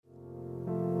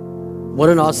What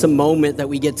an awesome moment that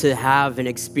we get to have and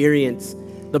experience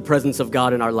the presence of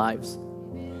God in our lives.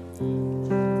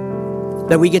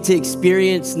 That we get to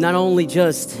experience not only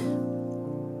just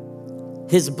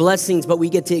His blessings, but we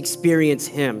get to experience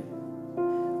Him.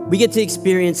 We get to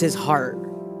experience His heart.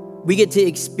 We get to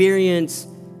experience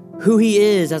who He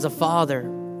is as a father.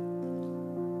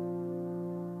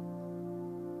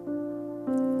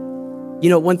 You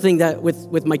know, one thing that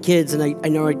with my kids, and I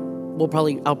know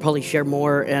I'll probably share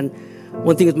more. And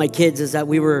one thing with my kids is that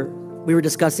we were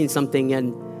discussing something,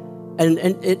 and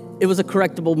it was a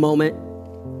correctable moment.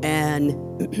 And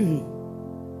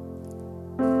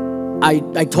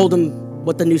I told them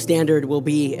what the new standard will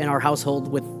be in our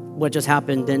household with what just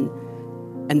happened,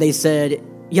 and they said,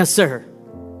 "Yes, sir."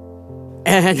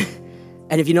 And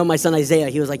if you know my son Isaiah,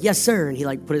 he was like, "Yes, sir," and he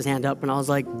like put his hand up, and I was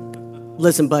like,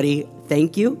 "Listen, buddy,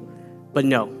 thank you, but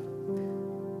no."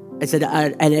 I said,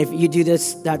 and if you do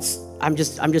this, I'm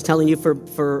just telling you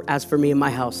for as for me and my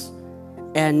house.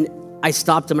 And I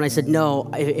stopped him and I said, "No,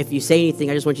 if you say anything,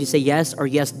 I just want you to say yes or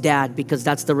yes, Dad, because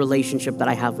that's the relationship that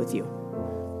I have with you."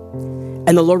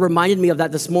 And the Lord reminded me of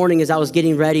that this morning as I was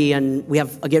getting ready. And we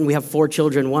have 4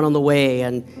 children, 1 on the way,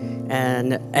 and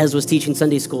Ez was teaching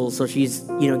Sunday school, so she's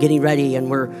getting ready,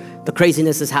 and the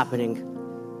craziness is happening.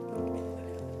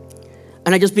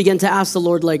 And I just began to ask the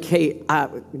Lord, like, "Hey,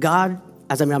 God,"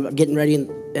 as I'm getting ready,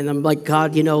 and I'm like,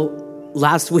 "God,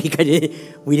 last week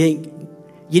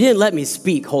you didn't let me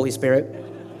speak, Holy Spirit.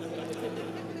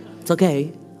 It's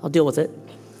okay, I'll deal with it.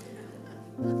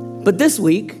 But this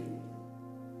week,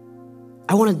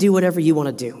 I want to do whatever you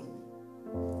want to do."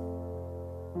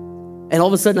 And all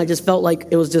of a sudden, I just felt like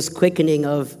it was just quickening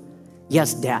of,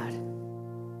 "Yes, Dad."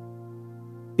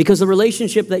 Because the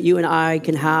relationship that you and I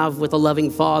can have with a loving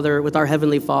Father, with our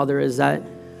Heavenly Father, is that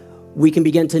we can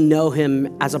begin to know Him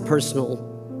as a personal,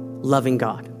 loving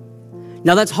God.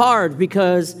 Now, that's hard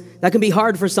because that can be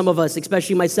hard for some of us,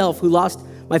 especially myself, who lost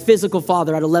my physical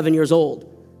father at 11 years old.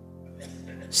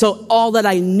 So all that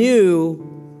I knew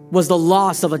was the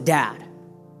loss of a dad.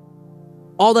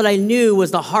 All that I knew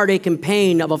was the heartache and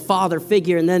pain of a father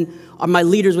figure. And then my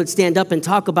leaders would stand up and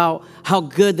talk about how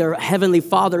good their Heavenly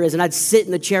Father is. And I'd sit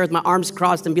in the chair with my arms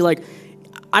crossed and be like,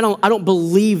 I don't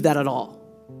believe that at all.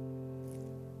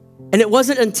 And it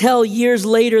wasn't until years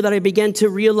later that I began to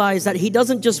realize that He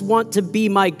doesn't just want to be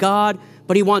my God,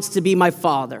 but He wants to be my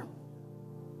Father.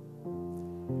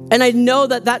 And I know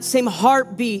that same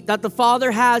heartbeat that the Father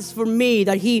has for me,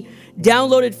 that He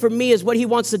downloaded for me, is what He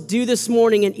wants to do this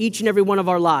morning in each and every one of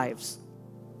our lives.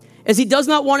 As He does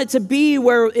not want it to be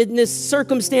where in this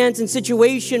circumstance and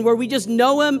situation where we just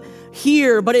know Him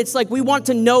here, but it's like we want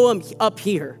to know Him up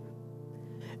here.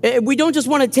 We don't just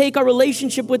want to take our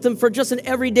relationship with Him for just an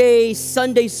everyday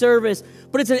Sunday service,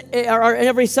 but it's an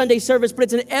every Sunday service, but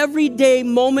it's an everyday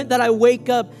moment that I wake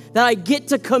up, that I get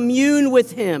to commune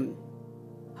with Him.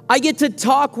 I get to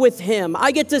talk with Him.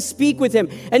 I get to speak with Him.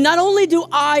 And not only do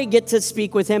I get to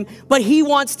speak with Him, but He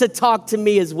wants to talk to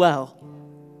me as well.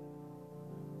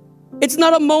 It's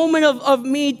not a moment of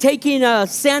me taking a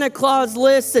Santa Claus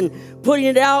list and putting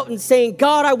it out and saying,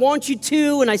 "God, I want you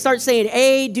to," and I start saying,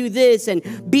 A, do this, and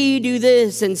B, do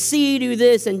this, and C, do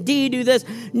this, and D, do this.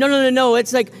 No.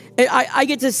 It's like I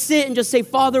get to sit and just say,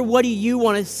 "Father, what do you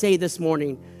want to say this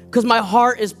morning?" Because my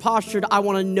heart is postured. I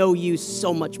want to know you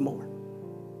so much more.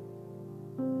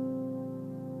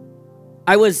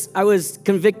 I was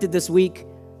convicted this week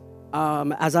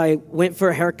as I went for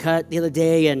a haircut the other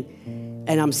day, and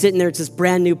I'm sitting there. It's this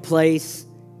brand new place.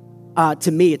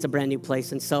 To me, it's a brand new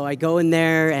place. And so I go in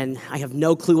there and I have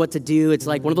no clue what to do. It's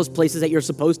like one of those places that you're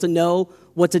supposed to know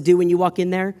what to do when you walk in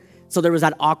there. So there was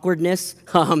that awkwardness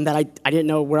that I didn't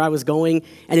know where I was going.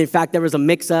 And in fact, there was a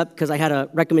mix-up because I had a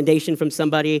recommendation from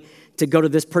somebody to go to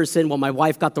this person. Well, my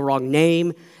wife got the wrong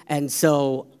name. And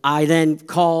so I then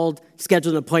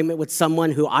scheduled an appointment with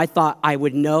someone who I thought I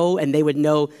would know, and they would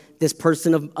know this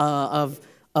person of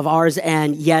ours,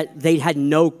 and yet they had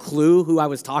no clue who I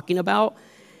was talking about.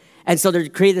 And so they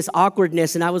created this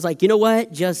awkwardness, and I was like, "You know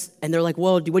what? And they're like,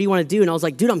 "Well, what do you want to do?" And I was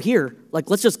like, "Dude, I'm here. Like,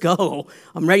 let's just go.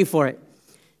 I'm ready for it."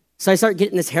 So I start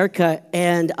getting this haircut,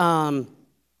 and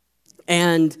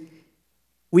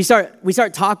we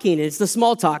start talking, and it's the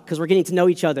small talk because we're getting to know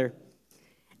each other.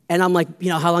 And I'm like,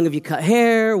 "How long have you cut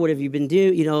hair? What have you been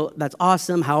doing? That's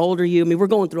awesome. How old are you?" I mean, we're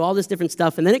going through all this different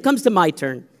stuff, and then it comes to my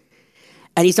turn.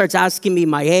 And he starts asking me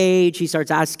my age. He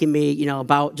starts asking me,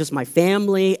 about just my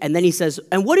family. And then he says,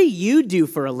 "And what do you do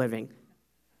for a living?"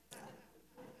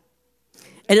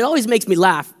 And it always makes me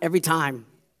laugh every time,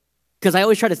 because I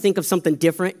always try to think of something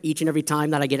different each and every time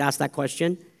that I get asked that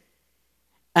question.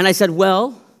 And I said,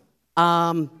 "Well,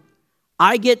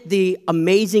 I get the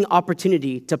amazing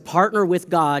opportunity to partner with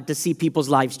God to see people's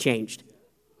lives changed.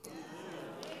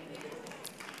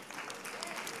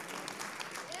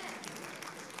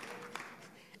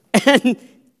 And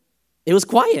it was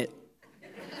quiet.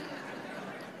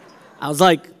 I was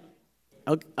like,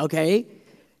 okay.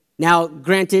 Now,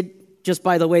 granted, just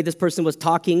by the way this person was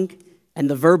talking and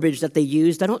the verbiage that they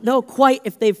used, I don't know quite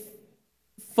if they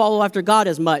follow after God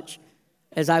as much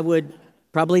as I would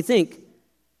probably think.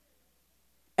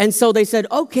 And so they said,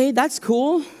 okay, that's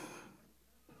cool.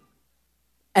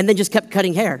 And then just kept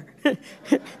cutting hair.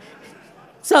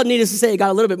 So needless to say, it got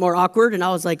a little bit more awkward. And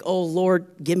I was like, oh, Lord,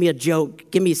 give me a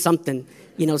joke. Give me something,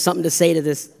 something to say to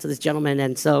this gentleman.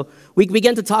 And so we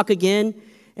began to talk again.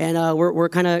 And we're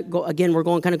kind of,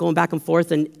 going back and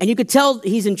forth. And you could tell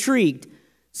he's intrigued.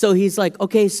 So he's like,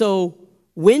 okay, so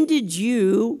when did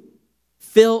you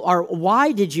feel, or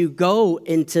why did you go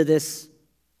into this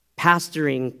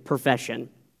pastoring profession?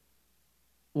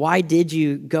 Why did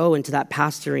you go into that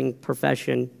pastoring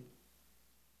profession?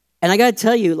 And I got to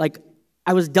tell you,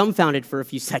 I was dumbfounded for a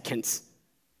few seconds.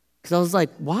 Because I was like,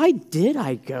 why did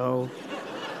I go?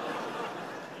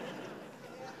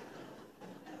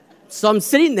 So I'm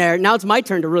sitting there. Now it's my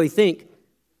turn to really think.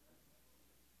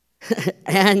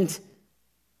 And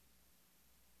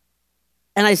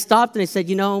I stopped and I said,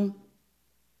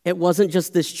 it wasn't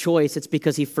just this choice. It's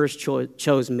because he first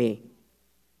chose me.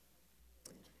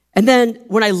 And then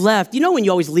when I left, when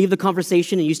you always leave the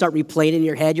conversation and you start replaying in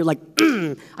your head, you're like,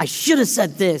 I should have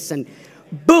said this. And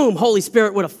boom, Holy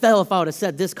Spirit would have fell if I would have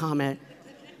said this comment.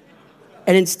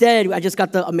 And instead, I just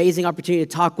got the amazing opportunity to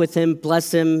talk with him,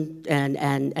 bless him,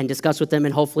 and discuss with him.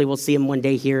 And hopefully we'll see him one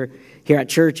day here at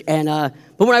church. And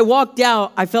but when I walked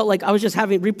out, I felt like I was just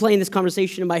replaying this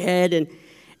conversation in my head.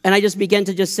 And I just began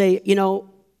to just say,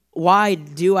 why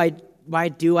do I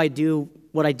do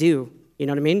what I do? You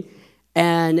know what I mean?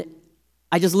 And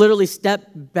I just literally stepped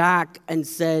back and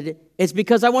said, it's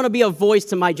because I want to be a voice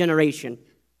to my generation.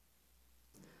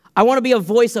 I want to be a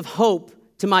voice of hope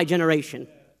to my generation.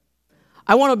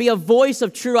 I want to be a voice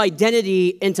of true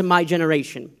identity into my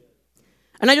generation.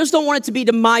 And I just don't want it to be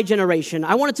to my generation.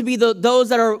 I want it to be those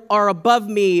that are above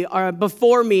me, are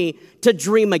before me, to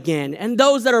dream again. And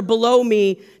those that are below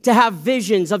me to have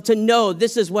visions to know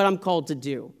this is what I'm called to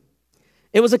do.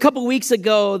 It was a couple weeks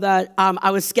ago that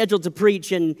I was scheduled to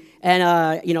preach, and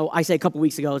I say a couple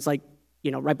weeks ago, it's like,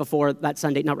 right before that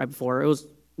Sunday, not right before,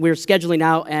 we were scheduling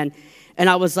out, and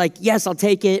I was like, yes, I'll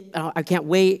take it, I can't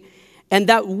wait. And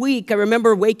that week, I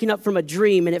remember waking up from a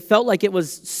dream, and it felt like it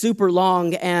was super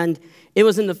long, and it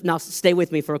was now stay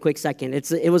with me for a quick second.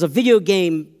 It was a video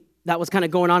game that was kind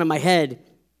of going on in my head,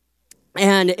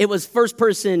 and it was first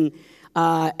person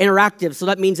interactive, so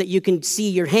that means that you can see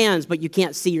your hands, but you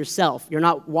can't see yourself. You're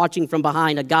not watching from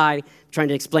behind a guy trying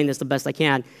to explain this the best I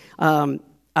can.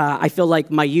 I feel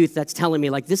like my youth that's telling me,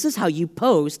 this is how you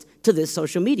post to this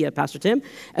social media, Pastor Tim.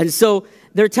 And so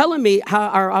they're telling me how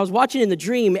I was watching in the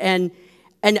dream, and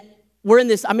I'm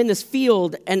in this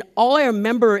field, and all I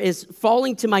remember is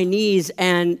falling to my knees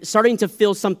and starting to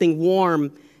feel something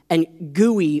warm and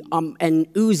gooey and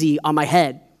oozy on my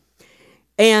head.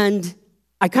 And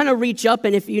I kind of reach up,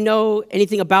 and if you know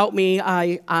anything about me,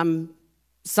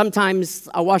 sometimes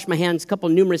I'll wash my hands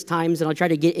numerous times, and I'll try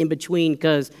to get in between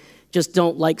because just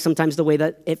don't like sometimes the way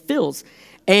that it feels.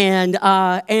 And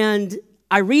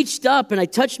I reached up, and I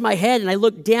touched my head, and I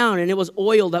looked down, and it was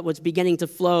oil that was beginning to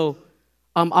flow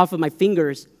off of my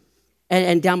fingers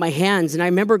and down my hands. And I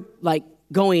remember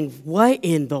going, what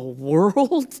in the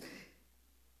world?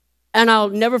 And I'll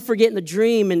never forget in the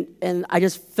dream, and I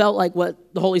just felt like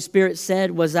what the Holy Spirit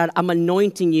said was that I'm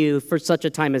anointing you for such a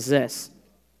time as this.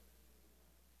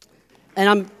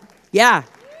 And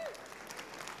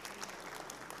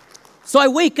So I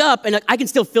wake up, and I can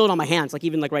still feel it on my hands,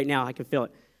 even right now, I can feel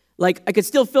it. I could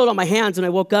still feel it on my hands, and I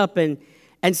woke up, and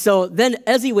so then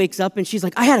Ezzy wakes up, and she's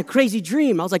like, I had a crazy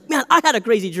dream. I was like, man, I had a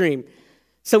crazy dream.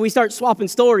 So we start swapping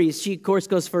stories. She, of course,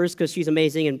 goes first because she's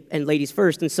amazing and ladies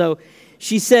first. And so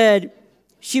she said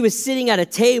she was sitting at a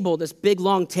table, this big,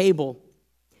 long table,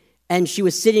 and she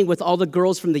was sitting with all the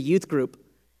girls from the youth group.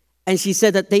 And she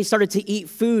said that they started to eat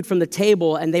food from the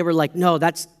table, and they were like, no,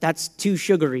 that's too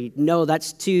sugary. No,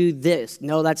 that's too this.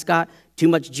 No, that's got too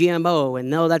much GMO. And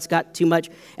no, that's got too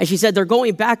much. And she said they're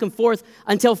going back and forth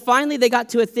until finally they got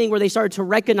to a thing where they started to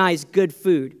recognize good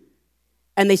food.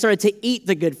 And they started to eat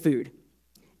the good food.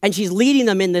 And she's leading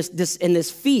them in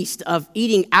this feast of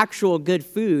eating actual good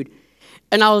food.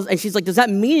 And she's like, does that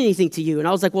mean anything to you? And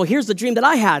I was like, well, here's the dream that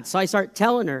I had. So I start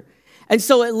telling her. And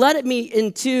so it led me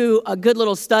into a good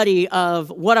little study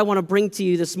of what I want to bring to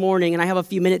you this morning. And I have a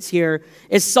few minutes here.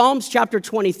 It's Psalms chapter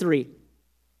 23.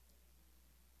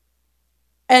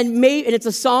 And it's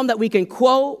a psalm that we can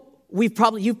quote. You've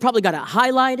probably got it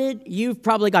highlighted. You've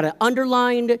probably got it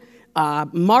underlined,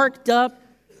 marked up.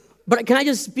 But can I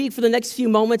just speak for the next few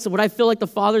moments of what I feel like the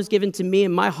Father's given to me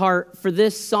in my heart for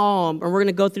this psalm? And we're going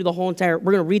to go through we're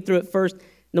going to read through it first, and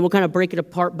then we'll kind of break it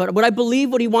apart. But what I believe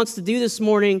what he wants to do this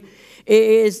morning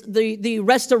is the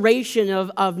restoration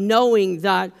of knowing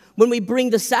that when we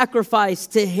bring the sacrifice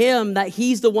to him, that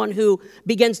he's the one who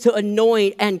begins to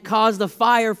anoint and cause the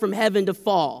fire from heaven to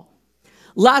fall.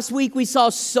 Last week, we saw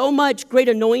so much great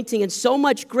anointing and so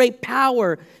much great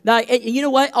power that, and you know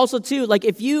what? Also, too, like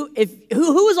who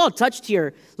was all touched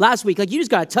here last week? Like you just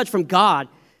got a touch from God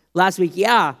last week.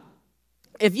 Yeah.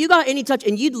 If you got any touch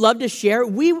and you'd love to share,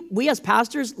 we as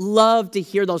pastors love to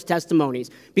hear those testimonies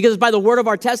because it's by the word of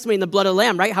our testimony and the blood of the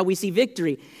Lamb, right? How we see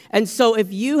victory. And so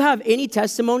if you have any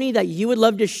testimony that you would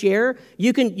love to share,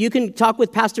 you can talk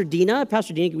with Pastor Dina.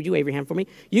 Pastor Dina, would you wave your hand for me?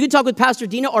 You can talk with Pastor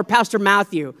Dina or Pastor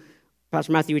Matthew.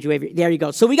 Pastor Matthew, would you wave? There you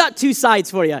go. So we got two sides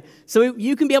for you. So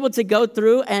you can be able to go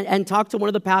through and talk to one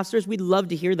of the pastors. We'd love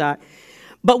to hear that.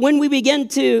 But when we began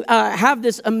to have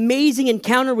this amazing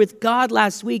encounter with God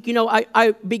last week,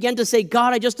 I began to say,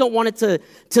 God, I just don't want it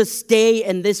to stay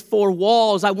in this four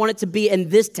walls. I want it to be in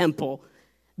this temple,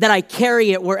 that I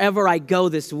carry it wherever I go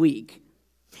this week.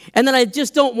 And then I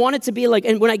just don't want it to be like,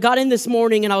 and when I got in this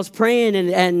morning and I was praying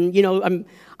and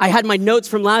I had my notes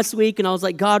from last week and I was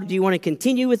like, God, do you want to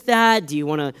continue with that? Do you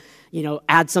want to,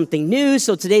 add something new?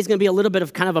 So today's going to be a little bit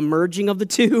of kind of a merging of the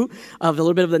two, of a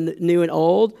little bit of the new and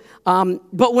old.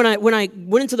 But when I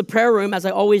went into the prayer room, as I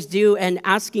always do, and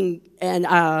asking, and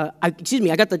I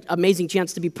got the amazing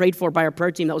chance to be prayed for by our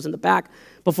prayer team that was in the back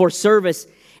before service.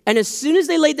 And as soon as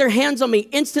they laid their hands on me,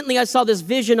 instantly I saw this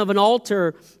vision of an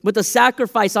altar with a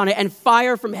sacrifice on it, and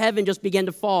fire from heaven just began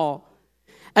to fall.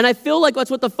 And I feel like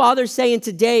that's what the Father's saying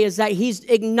today, is that he's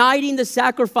igniting the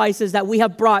sacrifices that we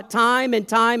have brought time and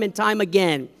time and time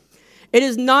again. It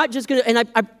is not just going to, and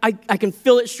I can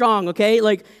feel it strong, okay?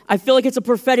 Like, I feel like it's a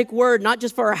prophetic word, not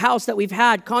just for our house that we've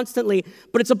had constantly,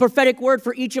 but it's a prophetic word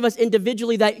for each of us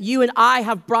individually, that you and I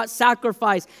have brought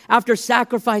sacrifice after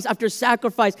sacrifice after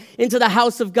sacrifice into the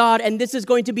house of God. And this is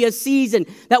going to be a season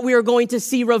that we are going to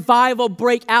see revival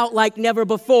break out like never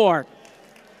before.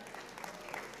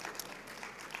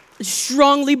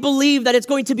 Strongly believe that it's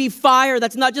going to be fire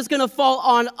that's not just going to fall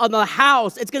on the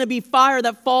house. It's going to be fire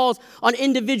that falls on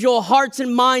individual hearts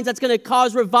and minds that's going to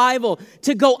cause revival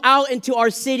to go out into our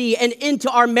city and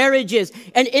into our marriages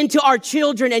and into our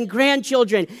children and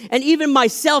grandchildren. And even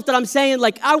myself, that I'm saying,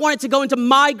 like, I want it to go into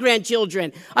my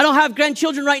grandchildren. I don't have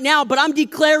grandchildren right now, but I'm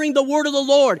declaring the word of the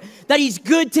Lord, that he's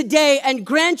good today, and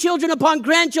grandchildren upon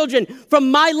grandchildren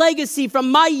from my legacy, from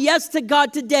my yes to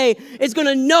God today, is going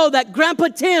to know that Grandpa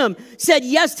Tim said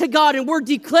yes to God, and we're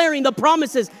declaring the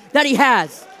promises that he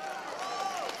has.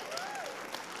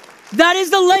 That is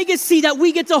the legacy that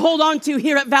we get to hold on to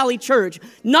here at Valley Church.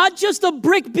 Not just the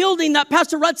brick building that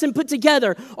Pastor Rutson put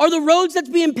together, or the roads that's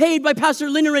being paved by Pastor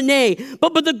Lynn and Renee,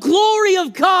 but the glory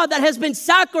of God that has been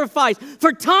sacrificed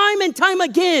for time and time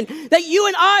again, that you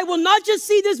and I will not just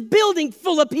see this building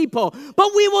full of people,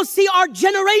 but we will see our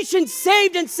generation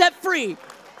saved and set free.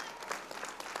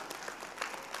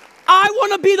 I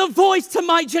want to be the voice to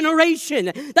my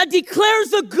generation that declares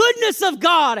the goodness of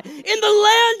God in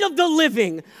the land of the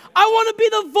living. I want to be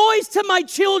the voice to my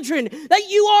children that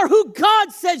you are who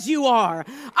God says you are.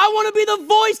 I want to be the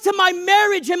voice to my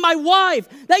marriage and my wife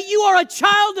that you are a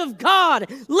child of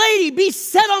God. Lady, be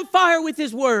set on fire with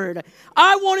his word.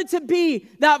 I want it to be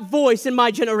that voice in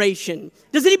my generation.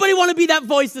 Does anybody want to be that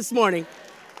voice this morning?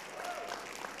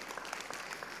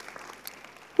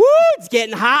 Woo, it's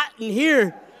getting hot in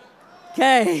here.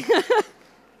 Okay.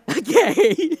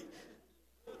 Okay.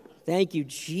 Thank you,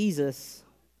 Jesus.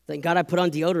 Thank God I put on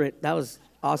deodorant. That was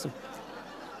awesome.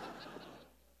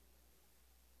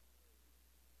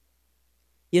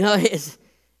 Isn't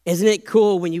it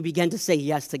cool when you begin to say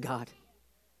yes to God?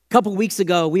 A couple weeks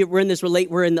ago, we're in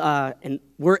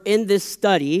this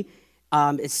study,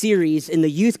 a series in the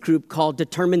youth group called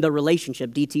Determine the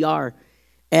Relationship, DTR.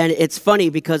 And it's funny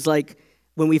because,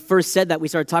 when we first said that, we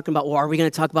started talking about, well, are we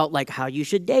going to talk about how you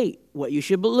should date, what you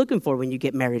should be looking for when you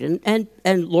get married?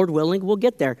 And Lord willing, we'll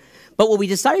get there. But what we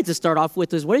decided to start off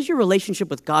with is, what is your relationship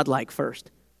with God like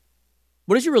first?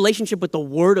 What is your relationship with the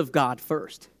Word of God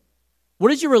first?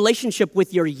 What is your relationship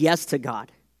with your yes to God?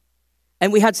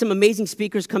 And we had some amazing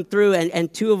speakers come through,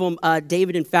 and two of them,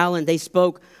 David and Fallon, they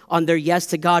spoke on their yes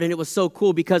to God. And it was so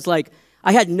cool because I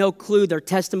had no clue their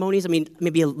testimonies. I mean,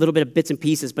 maybe a little bit of bits and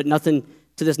pieces, but nothing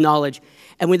to this knowledge.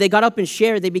 And when they got up and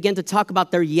shared, they began to talk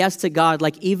about their yes to God,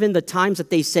 even the times that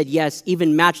they said yes,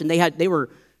 even matched. And they were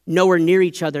nowhere near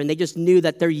each other. And they just knew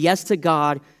that their yes to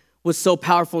God was so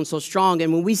powerful and so strong.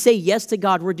 And when we say yes to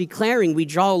God, we're declaring, we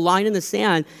draw a line in the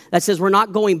sand that says we're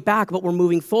not going back, but we're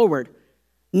moving forward.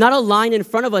 Not a line in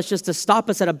front of us just to stop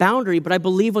us at a boundary, but I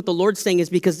believe what the Lord's saying is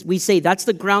because we say that's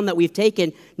the ground that we've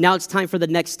taken, now it's time for the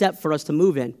next step for us to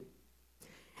move in.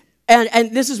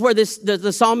 And this is where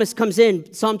the psalmist comes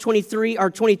in. Psalm 23 or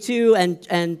 22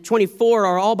 and 24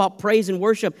 are all about praise and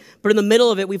worship. But in the middle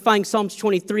of it, we find Psalms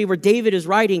 23 where David is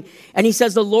writing. And he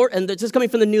says, the Lord, and this is coming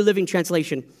from the New Living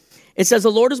Translation. It says,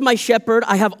 the Lord is my shepherd.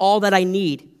 I have all that I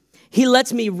need. He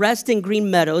lets me rest in green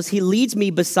meadows. He leads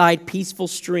me beside peaceful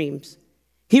streams.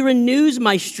 He renews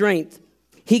my strength.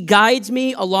 He guides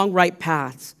me along right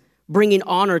paths, bringing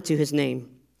honor to his name.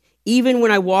 Even when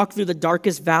I walk through the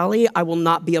darkest valley, I will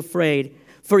not be afraid,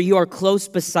 for you are close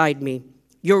beside me.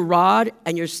 Your rod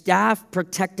and your staff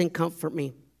protect and comfort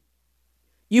me.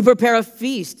 You prepare a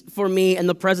feast for me in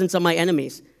the presence of my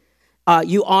enemies.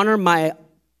 You honor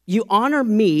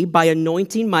me by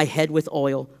anointing my head with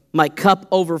oil. My cup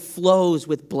overflows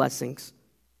with blessings.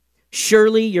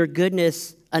 Surely your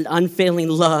goodness and unfailing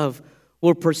love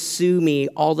will pursue me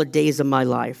all the days of my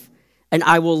life, and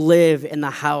I will live in the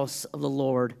house of the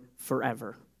Lord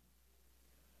forever.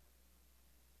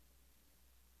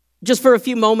 Just for a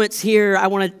few moments here, I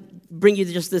want to bring you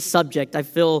to just this subject. I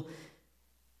feel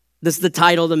this is the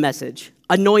title of the message.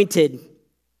 Anointed,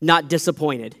 not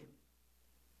disappointed.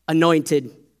 Anointed,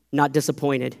 not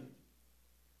disappointed.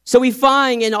 So we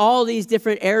find in all these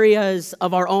different areas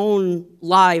of our own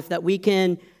life that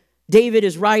David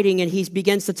is writing and he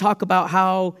begins to talk about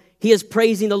how he is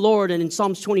praising the Lord. And in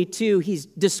Psalms 22, he's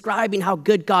describing how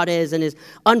good God is and his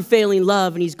unfailing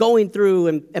love. And he's going through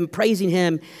and praising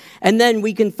him. And then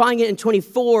we can find it in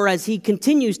 24 as he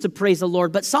continues to praise the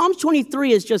Lord. But Psalms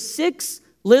 23 is just 6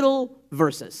 little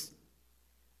verses,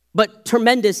 but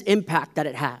tremendous impact that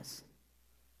it has.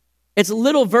 It's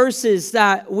little verses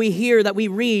that we hear, that we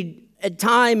read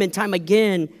time and time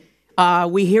again.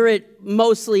 We hear it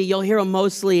mostly, you'll hear them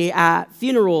mostly at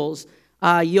funerals.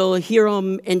 You'll hear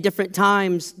them in different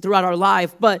times throughout our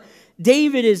life. But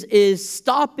David is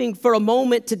stopping for a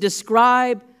moment to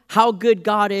describe how good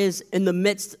God is in the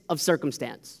midst of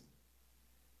circumstance.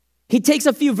 He takes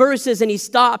a few verses and he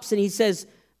stops and he says,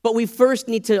 but we first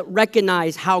need to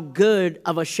recognize how good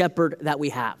of a shepherd that we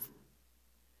have.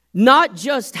 Not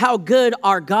just how good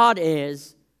our God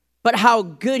is, but how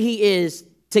good he is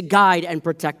to guide and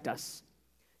protect us.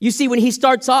 You see, when he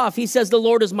starts off, he says, the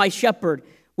Lord is my shepherd,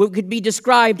 what could be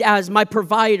described as my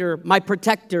provider, my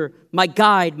protector, my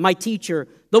guide, my teacher,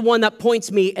 the one that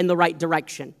points me in the right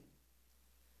direction.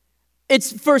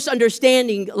 It's first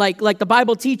understanding, like the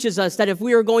Bible teaches us, that if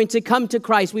we are going to come to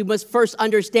Christ, we must first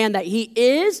understand that he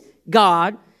is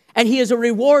God and he is a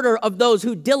rewarder of those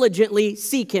who diligently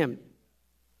seek him.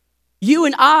 You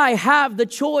and I have the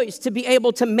choice to be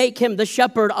able to make him the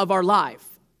shepherd of our life.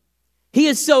 He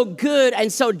is so good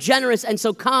and so generous and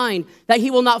so kind that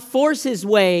he will not force his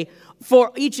way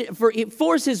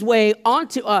force his way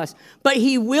onto us, but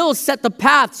he will set the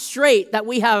path straight that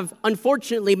we have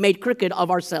unfortunately made crooked of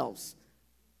ourselves.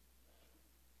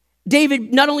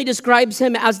 David not only describes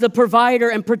him as the provider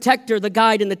and protector, the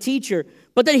guide and the teacher,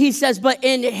 but then he says, but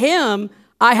in him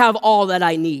I have all that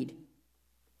I need.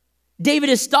 David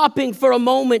is stopping for a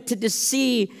moment to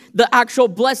see the actual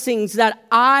blessings that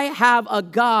I have a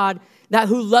God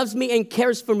who loves me and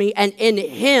cares for me, and in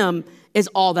him is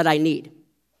all that I need.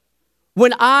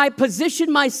 When I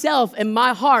position myself in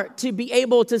my heart to be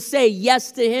able to say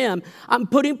yes to him, I'm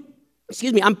putting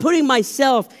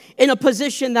myself in a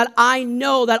position that I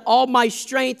know that all my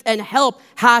strength and help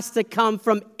has to come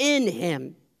from in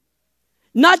him.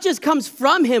 Not just comes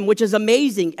from him, which is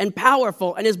amazing and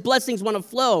powerful, and his blessings want to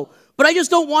flow. But I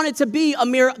just don't want it to be a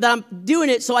mere that I'm doing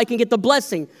it so I can get the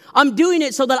blessing. I'm doing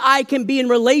it so that I can be in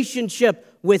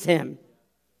relationship with him.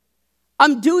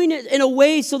 I'm doing it in a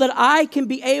way so that I can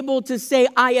be able to say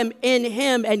I am in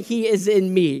him and he is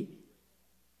in me.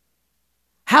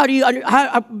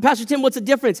 Pastor Tim, what's the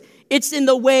difference? It's in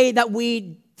the way that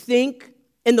we think,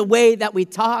 in the way that we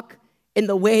talk, in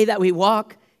the way that we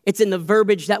walk. It's in the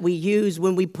verbiage that we use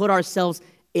when we put ourselves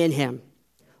in him.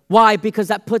 Why? Because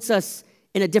that puts us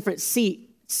in a different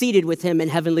seat, seated with him in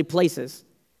heavenly places.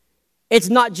 It's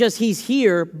not just he's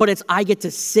here, but it's I get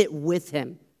to sit with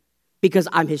him because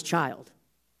I'm his child.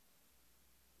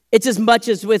 It's as much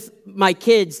as with my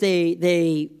kids.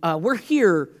 We're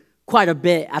here quite a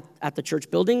bit at the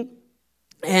church building,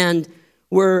 and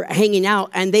we're hanging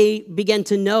out, and they began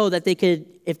to know that they could,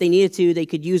 if they needed to, they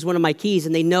could use one of my keys,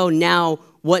 and they know now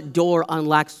what door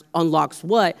unlocks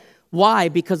what. Why?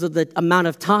 Because of the amount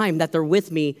of time that they're with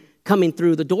me coming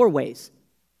through the doorways.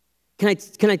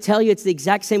 can I tell you, it's the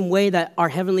exact same way that our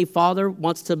Heavenly Father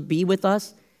wants to be with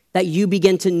us, that you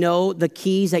begin to know the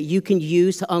keys that you can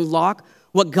use to unlock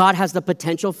what God has the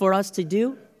potential for us to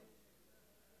do.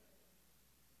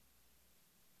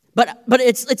 But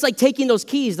it's like taking those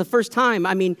keys the first time.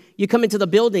 I mean, you come into the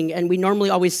building, and we normally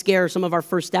always scare some of our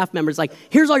first staff members, like,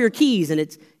 here's all your keys, and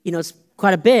it's, it's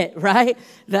quite a bit, right?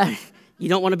 That you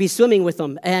don't want to be swimming with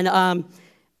them, and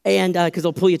because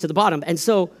they'll pull you to the bottom. And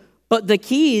so, but the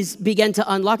keys begin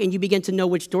to unlock, and you begin to know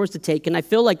which doors to take. And I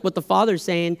feel like what the Father's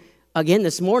saying again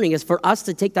this morning is for us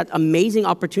to take that amazing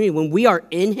opportunity. When we are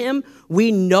in him,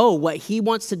 we know what he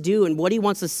wants to do and what he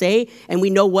wants to say, and we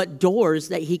know what doors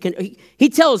that he can. He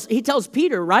tells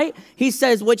Peter, right? He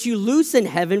says, what you loose in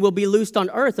heaven will be loosed on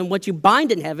earth, and what you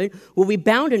bind in heaven will be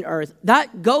bound in earth.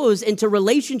 That goes into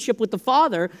relationship with the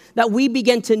Father, that we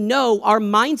begin to know our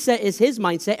mindset is his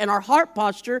mindset and our heart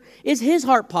posture is his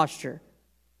heart posture.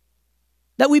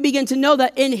 That we begin to know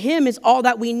that in him is all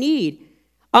that we need.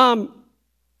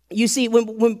 You see,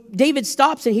 when David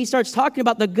stops and he starts talking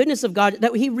about the goodness of God,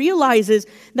 that he realizes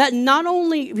that not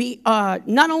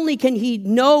only can he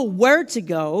know where to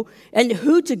go and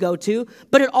who to go to,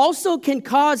 but it also can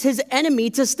cause his enemy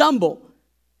to stumble.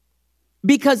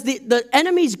 Because the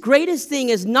enemy's greatest thing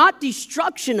is not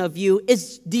destruction of you,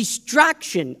 it's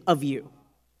distraction of you.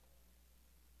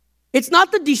 It's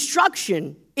not the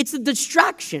destruction, it's the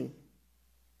distraction.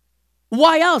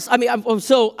 Why else? I mean, at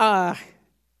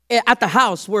the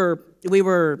house where we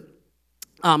were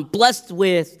blessed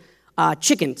with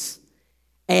chickens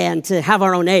and to have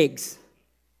our own eggs.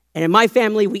 And in my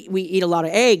family, we eat a lot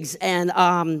of eggs.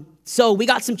 And so we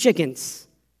got some chickens.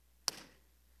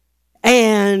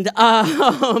 And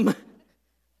I'm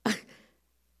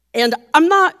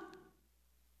not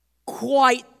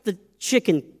quite the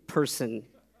chicken person,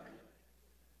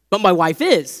 but my wife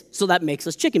is. So that makes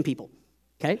us chicken people,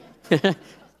 okay?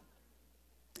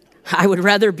 I would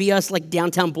rather be us like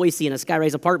downtown Boise in a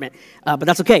skyrise apartment, but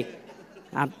that's okay.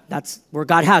 That's where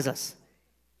God has us.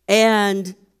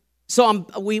 And so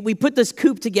we put this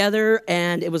coop together,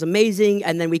 and it was amazing.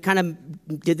 And then we kind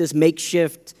of did this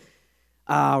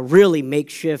really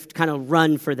makeshift kind of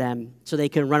run for them so they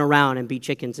can run around and be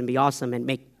chickens and be awesome and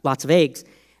make lots of eggs.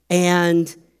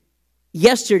 And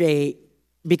yesterday,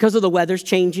 because of the weather's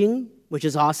changing, which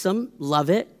is awesome, love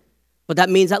it, but that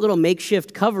means that little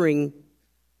makeshift covering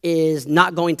is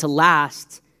not going to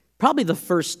last probably the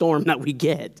first storm that we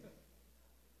get.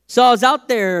 So I was out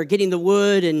there getting the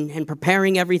wood and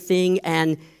preparing everything,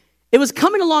 and it was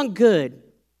coming along good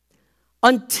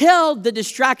until the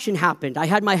distraction happened. I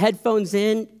had my headphones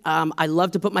in. I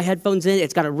love to put my headphones in.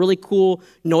 It's got a really cool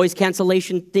noise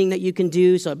cancellation thing that you can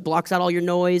do, so it blocks out all your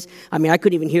noise. I mean, I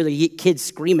couldn't even hear the kids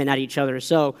screaming at each other.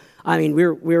 So, I mean,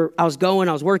 I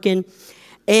was working,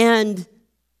 and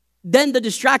then the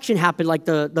distraction happened, like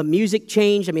the music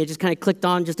changed. I mean, it just kind of clicked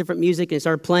on just different music and it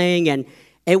started playing, and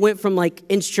it went from like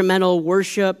instrumental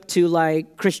worship to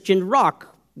like Christian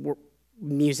rock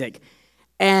music.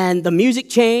 And the music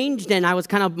changed, and I was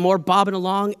kind of more bobbing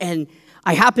along, and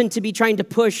I happened to be trying to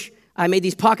push. I made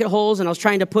these pocket holes, and I was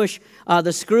trying to push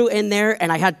the screw in there,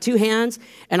 and I had two hands,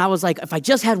 and I was like, if I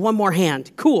just had one more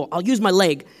hand, cool, I'll use my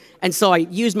leg. And so I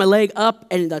used my leg up,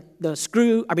 and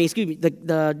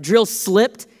the drill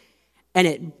slipped, and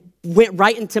it went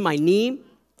right into my knee,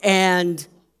 and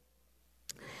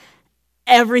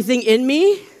everything in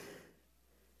me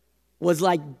was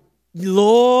like,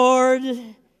 Lord,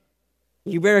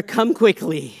 you better come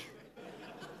quickly.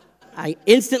 I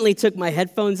instantly took my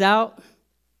headphones out,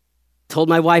 told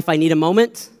my wife I need a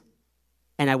moment,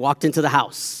 and I walked into the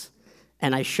house.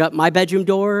 And I shut my bedroom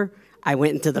door, I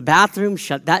went into the bathroom,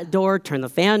 shut that door, turned the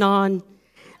fan on,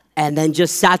 and then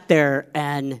just sat there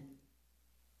and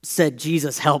said,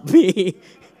 Jesus, help me.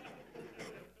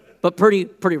 But pretty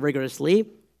rigorously.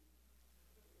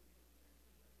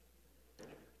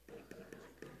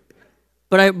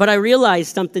 But I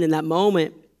realized something in that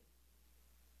moment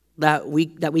that we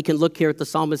can look here at the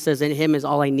psalmist says, in him is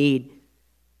all I need.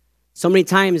 So many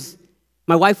times,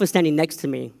 my wife was standing next to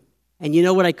me, and you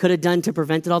know what I could have done to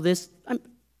prevent all this?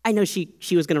 I know she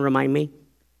was going to remind me,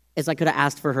 is I could have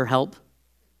asked for her help.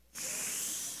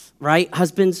 Right?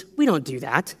 Husbands, we don't do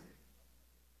that.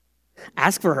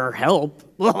 Ask for her help?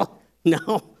 Well,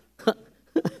 no.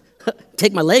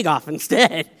 Take my leg off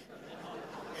instead.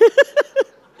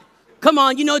 Come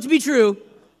on, you know it to be true.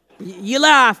 You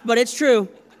laugh, but it's true.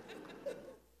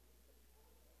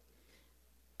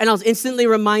 And I was instantly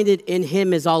reminded, in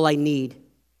him is all I need.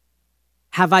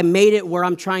 Have I made it where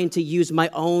I'm trying to use my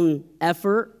own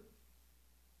effort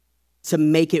to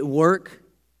make it work,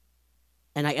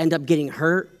 and I end up getting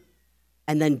hurt,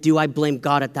 And then do I blame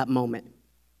God at that moment?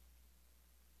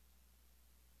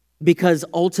 Because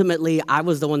ultimately, I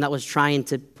was the one that was trying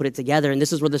to put it together. And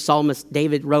this is where the psalmist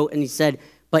David wrote, and he said,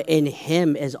 but in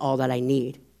him is all that I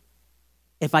need.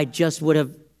 If I just would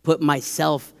have put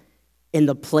myself in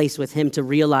the place with him to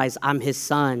realize I'm his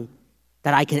son,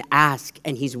 that I can ask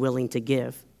and he's willing to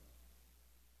give.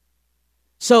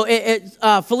 So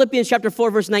Philippians chapter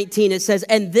 4, verse 19, it says,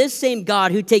 and this same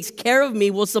God who takes care of me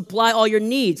will supply all your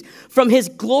needs from his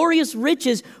glorious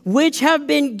riches, which have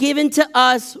been given to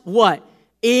us, what?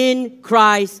 In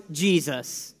Christ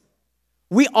Jesus.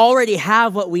 We already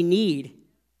have what we need.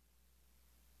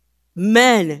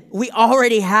 Men, we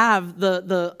already have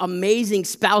the amazing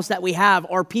spouse that we have,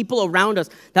 or people around us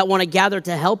that want to gather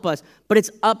to help us. But it's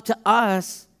up to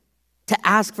us to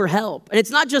ask for help. And it's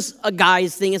not just a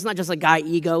guy's thing. It's not just a guy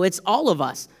ego. It's all of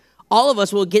us. All of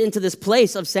us will get into this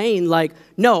place of saying like,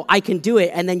 no, I can do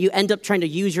it. And then you end up trying to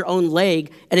use your own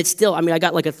leg. And it's still, I mean, I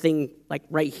got like a thing like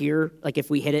right here. Like if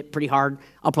we hit it pretty hard,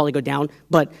 I'll probably go down.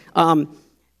 But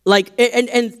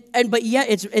but yet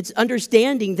it's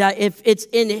understanding that if it's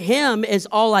in him is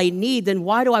all I need, then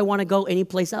why do I want to go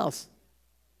anyplace else?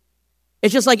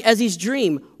 It's just like Ezzy's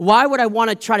dream. Why would I want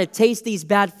to try to taste these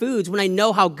bad foods when I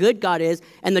know how good God is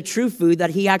and the true food that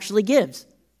he actually gives?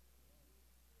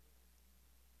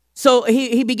 So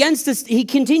he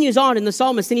continues on in the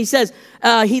psalmist, and he says,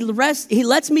 he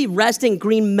lets me rest in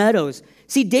green meadows.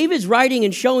 See, David's writing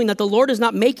and showing that the Lord is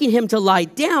not making him to lie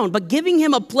down, but giving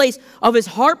him a place of his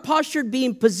heart posture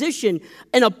being positioned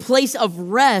in a place of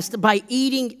rest by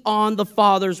eating on the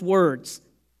Father's words.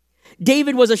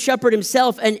 David was a shepherd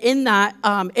himself, and in that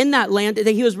land, that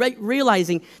he was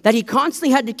realizing that he constantly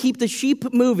had to keep the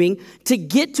sheep moving to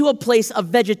get to a place of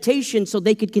vegetation so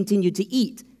they could continue to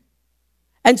eat.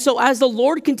 And so as the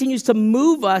Lord continues to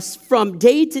move us from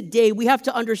day to day, we have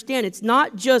to understand it's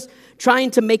not just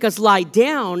trying to make us lie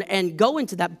down and go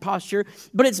into that posture,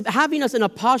 but it's having us in a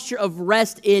posture of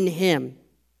rest in him.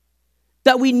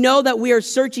 That we know that we are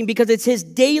searching because it's his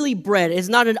daily bread. It's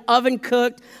not an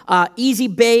oven-cooked, easy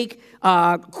bake,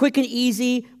 quick and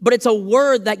easy, but it's a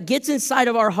word that gets inside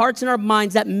of our hearts and our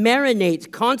minds that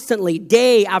marinates constantly,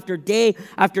 day after day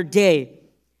after day.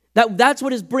 That's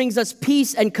what brings us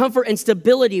peace and comfort and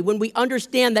stability when we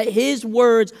understand that his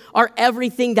words are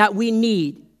everything that we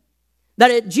need.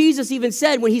 Jesus even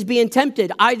said when he's being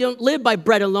tempted, I don't live by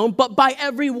bread alone, but by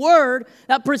every word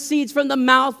that proceeds from the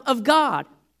mouth of God.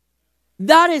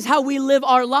 That is how we live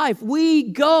our life.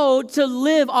 We go to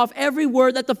live off every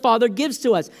word that the Father gives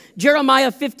to us.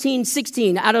 Jeremiah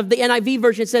 15:16 out of the NIV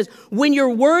version says, when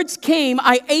your words came,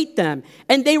 I ate them,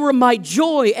 and they were my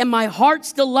joy and my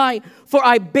heart's delight, for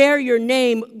I bear your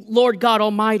name, Lord God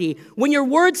Almighty. When your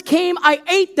words came, I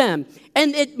ate them,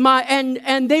 and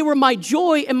they were my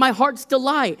joy and my heart's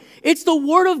delight. It's the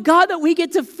word of God that we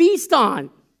get to feast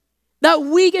on, that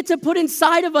we get to put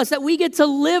inside of us, that we get to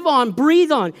live on,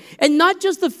 breathe on. And not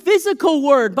just the physical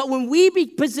word, but when we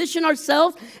position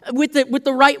ourselves with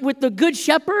the good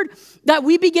shepherd, that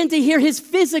we begin to hear his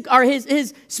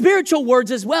spiritual words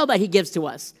as well that he gives to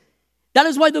us. That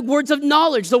is why the words of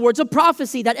knowledge, the words of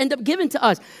prophecy that end up given to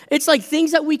us, it's like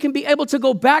things that we can be able to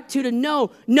go back to know,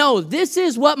 no, this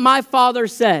is what my Father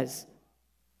says.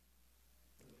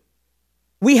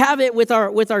 We have it with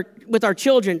our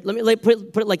children. Let me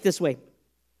put it like this way.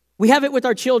 We have it with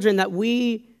our children that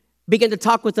we begin to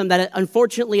talk with them that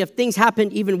unfortunately if things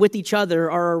happen even with each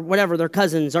other or whatever, their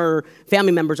cousins or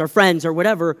family members or friends or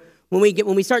whatever, when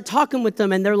we start talking with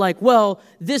them and they're like, well,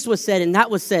 this was said and that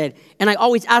was said. And I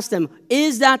always ask them,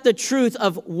 is that the truth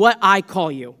of what I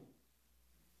call you?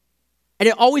 And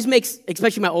it always makes,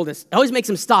 especially my oldest, it always makes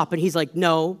him stop. And he's like,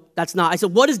 no, that's not. I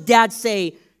said, what does Dad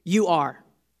say you are?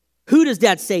 Who does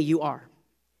Dad say you are?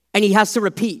 And he has to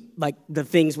repeat like the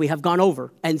things we have gone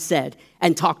over and said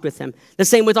and talked with him. The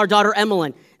same with our daughter,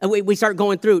 Emmeline. And we start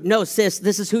going through, no, sis,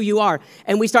 this is who you are.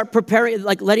 And we start preparing,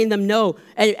 like letting them know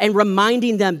and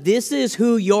reminding them, this is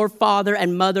who your father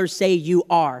and mother say you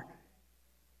are.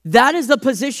 That is the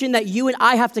position that you and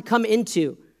I have to come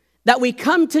into. That we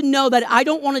come to know that I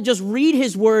don't want to just read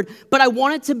his word, but I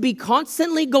want it to be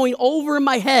constantly going over in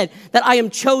my head that I am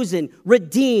chosen,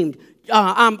 redeemed,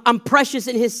 I'm precious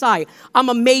in his sight. I'm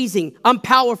amazing. I'm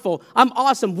powerful. I'm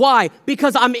awesome. Why?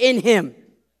 Because I'm in him.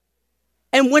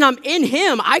 And when I'm in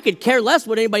him, I could care less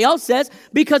what anybody else says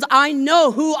because I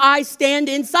know who I stand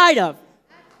inside of.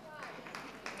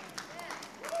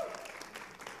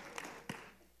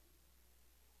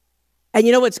 And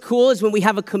you know what's cool is when we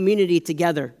have a community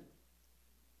together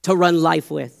to run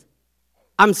life with.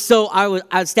 I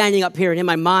was standing up here and in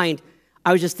my mind,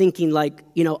 I was just thinking like,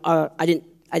 I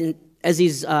didn't as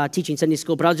he's teaching Sunday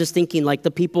school, but I was just thinking, like,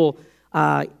 the people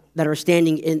that are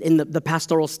standing in the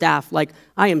pastoral staff, like,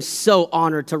 I am so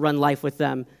honored to run life with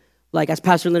them. Like, as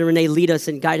Pastor Lynn and Renee lead us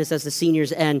and guide us as the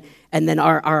seniors, and then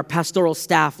our pastoral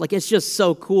staff, like, it's just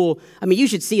so cool. I mean, you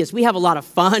should see us. We have a lot of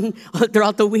fun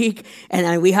throughout the week,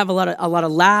 and we have a lot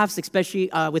of laughs, especially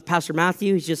with Pastor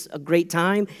Matthew. He's just a great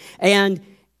time.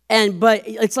 But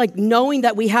it's like knowing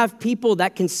that we have people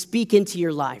that can speak into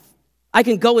your life. I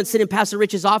can go and sit in Pastor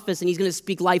Rich's office, and he's going to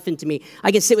speak life into me.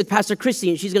 I can sit with Pastor Christy,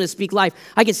 and she's going to speak life.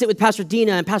 I can sit with Pastor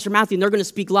Dina and Pastor Matthew, and they're going to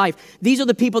speak life. These are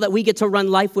the people that we get to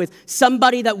run life with.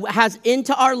 Somebody that has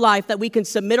into our life that we can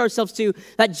submit ourselves to,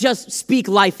 that just speak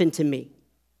life into me.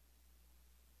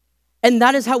 And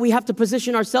that is how we have to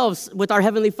position ourselves with our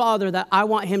Heavenly Father, that I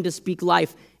want him to speak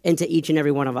life into each and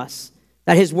every one of us,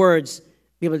 that his words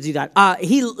be able to do that.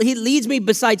 He leads me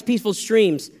beside peaceful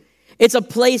streams. It's a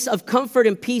place of comfort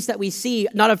and peace that we see,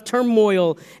 not of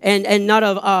turmoil and not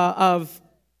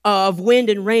of wind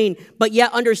and rain, but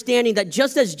yet understanding that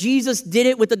just as Jesus did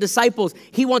it with the disciples,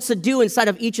 he wants to do inside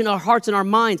of each of our hearts and our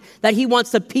minds, that he wants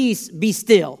the peace be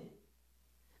still.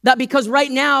 That because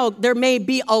right now there may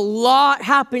be a lot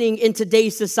happening in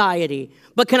today's society,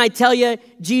 but can I tell you,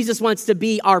 Jesus wants to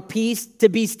be our peace, to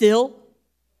be still.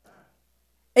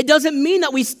 It doesn't mean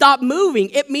that we stop moving.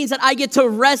 It means that I get to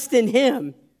rest in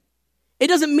him. It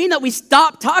doesn't mean that we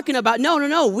stop talking about,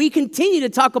 no. We continue to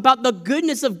talk about the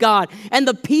goodness of God and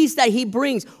the peace that he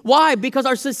brings. Why? Because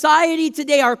our society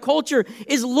today, our culture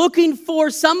is looking for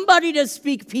somebody to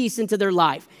speak peace into their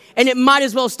life. And it might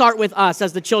as well start with us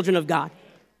as the children of God.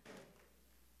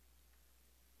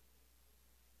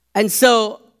 And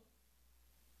so,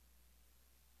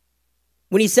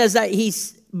 when he says that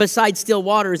he's beside still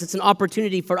waters, it's an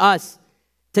opportunity for us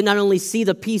to not only see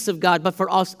the peace of God, but for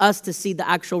us to see the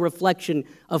actual reflection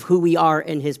of who we are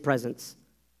in his presence,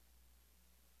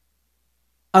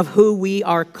 of who we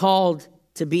are called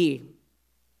to be.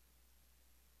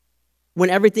 When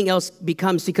everything else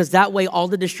becomes, because that way all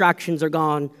the distractions are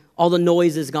gone, all the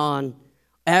noise is gone,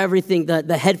 everything,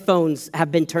 the headphones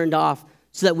have been turned off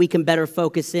so that we can better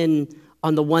focus in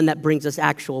on the one that brings us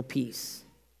actual peace.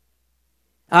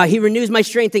 He renews my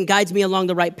strength and guides me along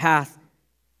the right path.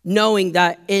 Knowing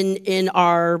that in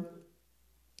our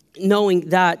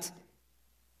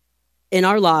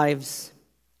lives,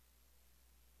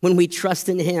 when we trust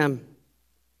in him,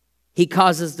 he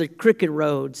causes the crooked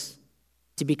roads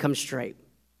to become straight.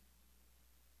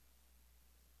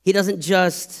 He doesn't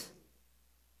just,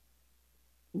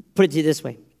 put it to you this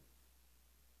way.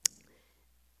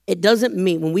 It doesn't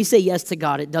mean, when we say yes to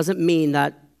God, it doesn't mean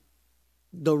that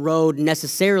the road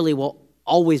necessarily will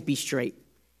always be straight.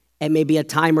 It may be a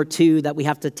time or two that we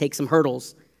have to take some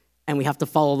hurdles and we have to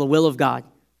follow the will of God,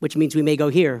 which means we may go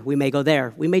here, we may go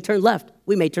there, we may turn left,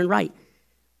 we may turn right.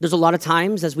 There's a lot of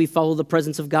times as we follow the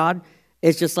presence of God,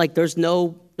 it's just like there's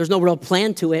no real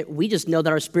plan to it. We just know that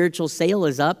our spiritual sail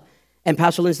is up, and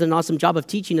Pastor Lynn's done an awesome job of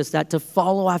teaching us that to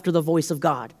follow after the voice of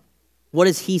God. What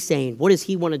is he saying? What does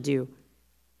he want to do?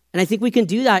 And I think we can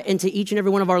do that into each and every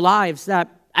one of our lives, that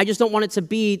I just don't want it to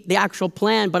be the actual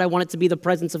plan, but I want it to be the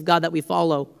presence of God that we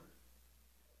follow.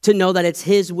 To know that it's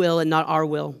his will and not our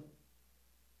will.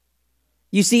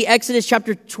 You see Exodus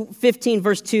chapter 15,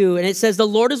 verse 2, and it says, the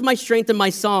Lord is my strength and my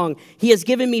song. He has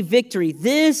given me victory.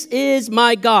 This is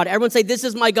my God. Everyone say, this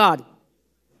is my God.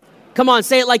 Come on,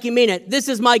 say it like you mean it. This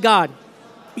is my God.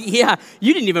 Yeah,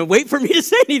 you didn't even wait for me to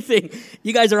say anything.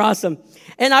 You guys are awesome.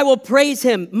 And I will praise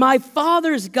him, my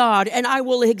Father's God, and I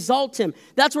will exalt him.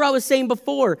 That's what I was saying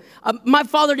before. My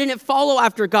father didn't follow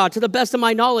after God, to the best of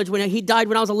my knowledge, when he died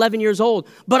when I was 11 years old.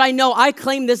 But I know I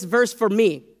claim this verse for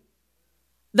me,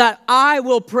 that I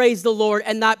will praise the Lord,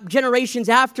 and that generations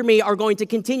after me are going to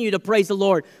continue to praise the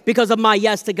Lord because of my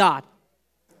yes to God.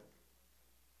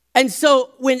 And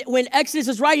so when Exodus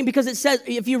is writing, because it says,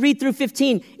 if you read through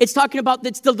 15, it's talking about,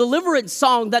 it's the deliverance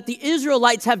song that the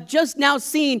Israelites have just now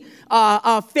seen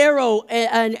Pharaoh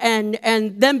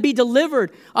and them be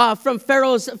delivered from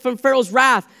Pharaoh's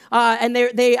wrath. And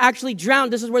they actually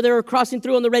drowned. This is where they were crossing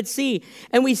through on the Red Sea.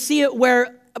 And we see it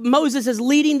where Moses is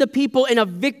leading the people in a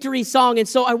victory song. And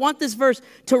so I want this verse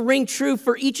to ring true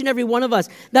for each and every one of us,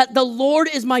 that the Lord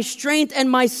is my strength and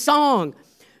my song.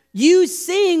 You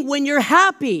sing when you're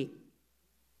happy.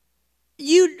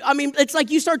 It's like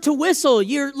you start to whistle,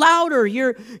 you're louder,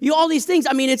 you all these things.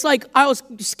 I mean, it's like I was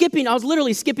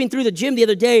literally skipping through the gym the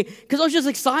other day because I was just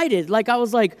excited. Like, I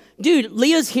was like, dude,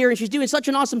 Leah's here and she's doing such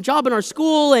an awesome job in our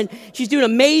school and she's doing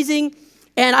amazing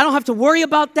and I don't have to worry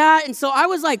about that. And so I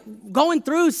was like going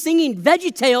through singing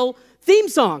VeggieTale theme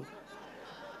song.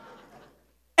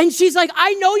 And she's like,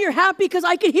 I know you're happy because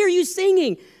I could hear you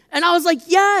singing. And I was like,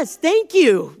 yes, thank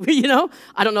you.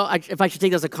 I don't know if I should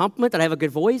take that as a compliment that I have a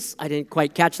good voice. I didn't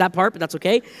quite catch that part, but that's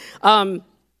okay.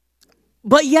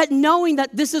 But yet knowing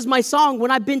that this is my song, when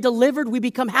I've been delivered, we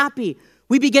become happy.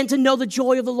 We begin to know the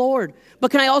joy of the Lord.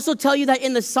 But can I also tell you that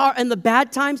in the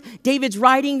bad times, David's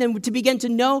writing them to begin to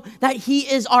know that he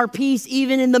is our peace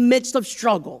even in the midst of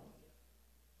struggle.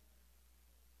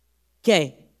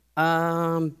 Okay.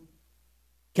 Can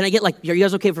I get are you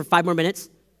guys okay for 5 more minutes?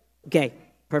 Okay,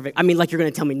 perfect. I mean, you're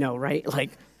going to tell me no, right?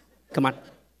 Come on.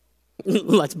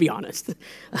 Let's be honest.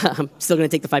 I'm still going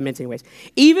to take the 5 minutes anyways.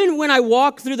 Even when I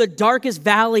walk through the darkest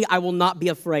valley, I will not be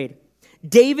afraid.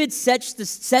 David sets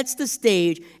the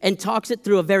stage and talks it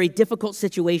through a very difficult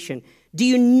situation. Do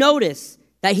you notice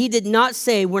that he did not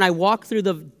say, when I walk through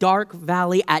the dark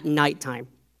valley at nighttime?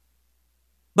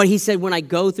 But he said, when I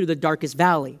go through the darkest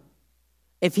valley.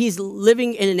 If he's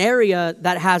living in an area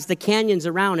that has the canyons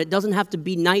around, it doesn't have to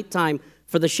be nighttime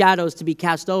for the shadows to be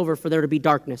cast over, for there to be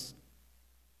darkness.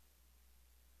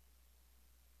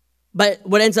 But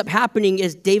what ends up happening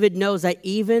is David knows that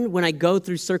even when I go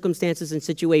through circumstances and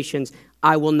situations,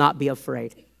 I will not be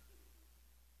afraid.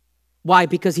 Why?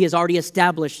 Because he has already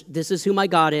established, this is who my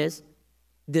God is.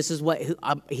 This is what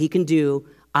he can do.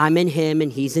 I'm in him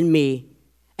and he's in me.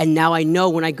 And now I know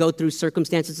when I go through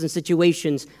circumstances and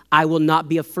situations, I will not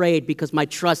be afraid because my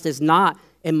trust is not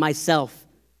in myself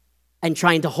and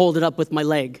trying to hold it up with my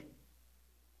leg.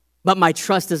 But my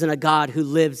trust is in a God who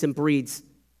lives and breathes.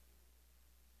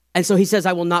 And so he says,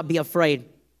 I will not be afraid.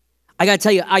 I got to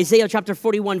tell you, Isaiah chapter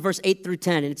 41, verse 8 through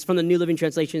 10, and it's from the New Living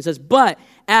Translation. It says, but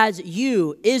as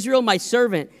you, Israel, my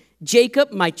servant,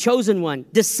 Jacob, my chosen one,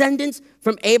 descendants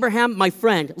from Abraham, my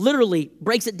friend, literally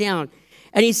breaks it down.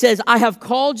 And he says, I have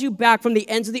called you back from the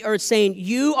ends of the earth, saying,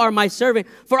 you are my servant,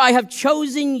 for I have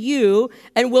chosen you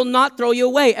and will not throw you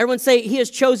away. Everyone say, he has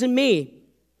chosen me.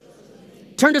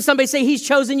 Turn to somebody and say, he's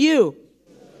chosen you.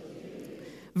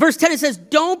 Verse 10, it says,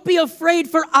 don't be afraid,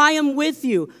 for I am with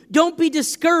you. Don't be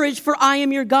discouraged, for I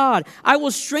am your God. I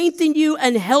will strengthen you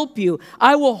and help you.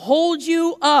 I will hold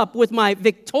you up with my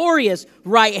victorious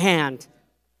right hand.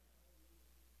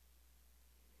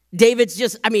 David's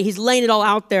he's laying it all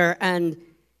out there, and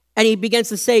he begins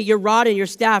to say, your rod and your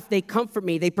staff, they comfort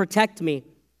me, they protect me.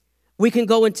 We can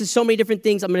go into so many different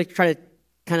things. I'm going to try to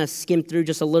kind of skim through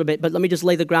just a little bit, but let me just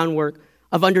lay the groundwork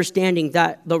of understanding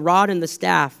that the rod and the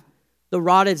staff, the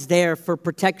rod is there for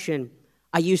protection.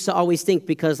 I used to always think,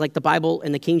 because the Bible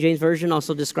in the King James Version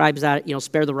also describes that,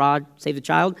 spare the rod, save the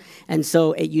child. And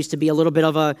so it used to be a little bit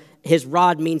of his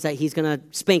rod means that he's going to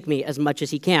spank me as much as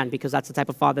he can, because that's the type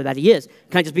of father that he is.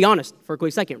 Can I just be honest for a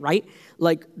quick second, right?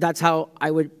 That's how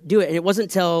I would do it. And it wasn't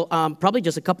until probably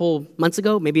just a couple months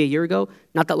ago, maybe a year ago,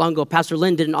 not that long ago, Pastor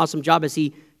Lynn did an awesome job as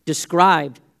he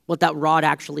described what that rod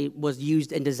actually was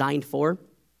used and designed for.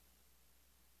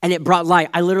 And it brought light.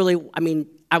 I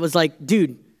was like,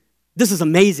 dude, this is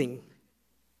amazing.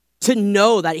 To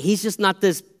know that he's just not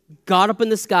this God up in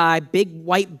the sky, big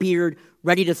white beard,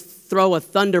 ready to throw a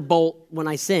thunderbolt when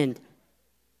I sinned.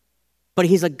 But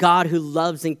he's a God who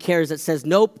loves and cares, that says,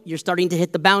 nope, you're starting to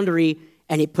hit the boundary,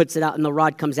 and he puts it out and the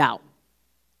rod comes out.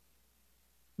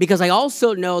 Because I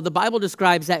also know the Bible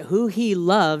describes that who he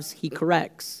loves, he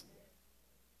corrects.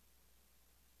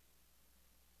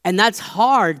 And that's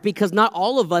hard because not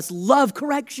all of us love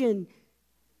correction.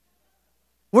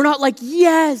 We're not like,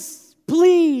 yes,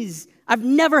 please. I've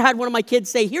never had one of my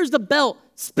kids say, here's the belt,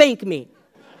 spank me.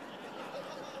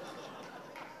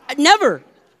 Never.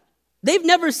 They've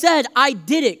never said, I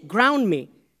did it, ground me.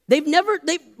 We've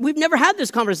never had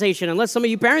this conversation, unless some of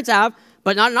you parents have,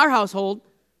 but not in our household.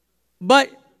 But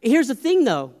here's the thing,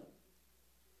 though.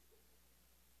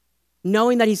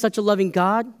 Knowing that he's such a loving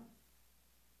God,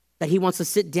 that he wants to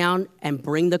sit down and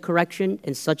bring the correction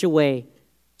in such a way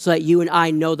so that you and I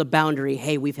know the boundary.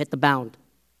 Hey, we've hit the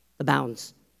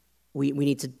bounds. We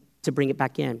need to bring it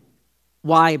back in.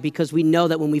 Why? Because we know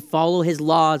that when we follow his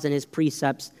laws and his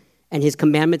precepts and his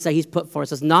commandments that he's put for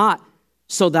us, it's not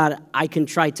so that I can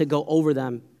try to go over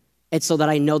them. It's so that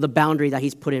I know the boundary that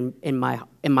he's put in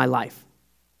my life.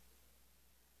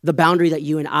 The boundary that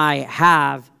you and I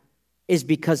have is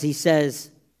because he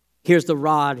says, here's the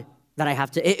rod that I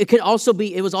have to.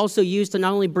 It was also used to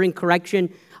not only bring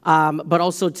correction, but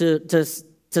also to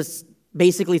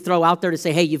basically throw out there to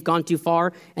say, hey, you've gone too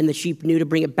far, and the sheep knew to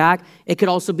bring it back. It could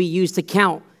also be used to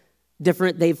count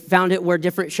different. They've found it where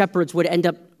different shepherds would end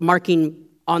up marking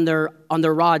on their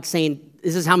rod, saying,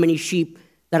 this is how many sheep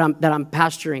that I'm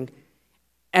pasturing.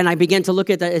 And I began to look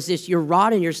at that as this, your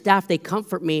rod and your staff, they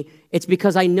comfort me. It's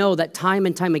because I know that time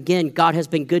and time again, God has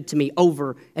been good to me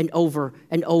over and over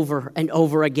and over and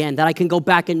over again, that I can go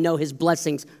back and know his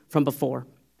blessings from before.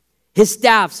 His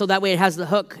staff, so that way it has the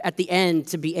hook at the end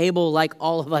to be able, like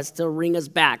all of us, to ring us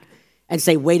back and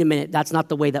say, wait a minute, that's not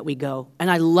the way that we go. And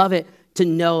I love it to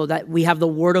know that we have the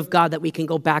word of God that we can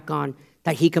go back on,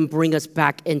 that he can bring us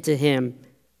back into him.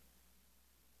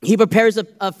 He prepares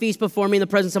a feast before me in the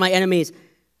presence of my enemies.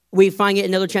 We find it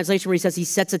in another translation where he says he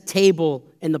sets a table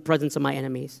in the presence of my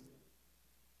enemies.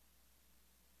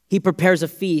 He prepares a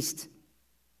feast.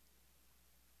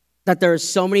 That there are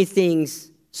so many things.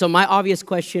 So my obvious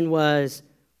question was,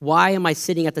 why am I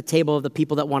sitting at the table of the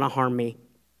people that want to harm me?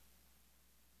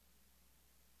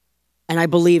 And I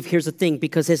believe, here's the thing,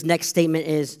 because his next statement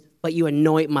is, but you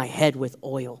anoint my head with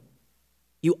oil.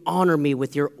 You honor me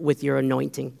with your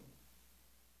anointing.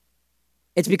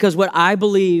 It's because what I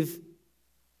believe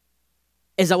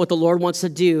is that what the Lord wants to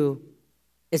do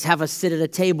is have us sit at a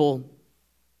table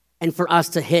and for us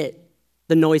to hit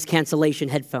the noise cancellation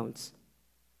headphones.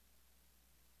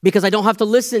 Because I don't have to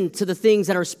listen to the things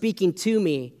that are speaking to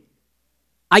me.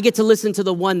 I get to listen to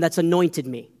the one that's anointed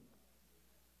me.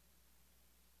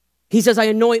 He says,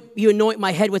 you anoint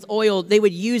my head with oil. They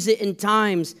would use it in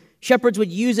times. Shepherds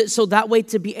would use it so that way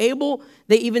to be able,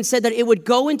 they even said that it would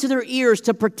go into their ears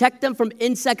to protect them from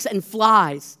insects and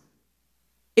flies.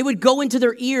 It would go into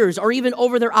their ears or even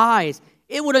over their eyes.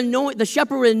 The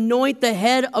shepherd would anoint the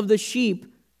head of the sheep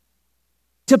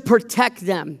to protect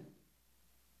them.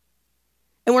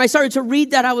 And when I started to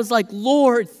read that, I was like,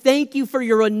 Lord, thank you for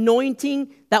your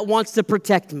anointing that wants to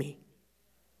protect me.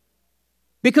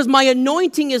 Because my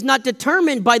anointing is not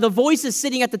determined by the voices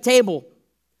sitting at the table.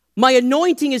 My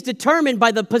anointing is determined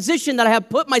by the position that I have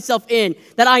put myself in,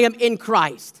 that I am in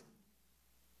Christ.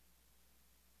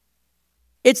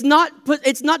 It's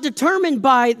not determined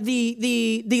by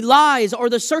the lies or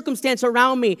the circumstance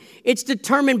around me. It's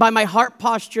determined by my heart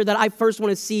posture that I first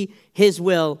want to see his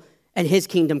will and his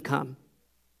kingdom come.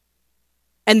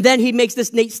 And then he makes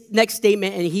this next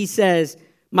statement and he says,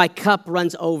 my cup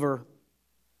runs over.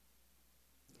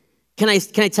 Can I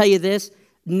tell you this?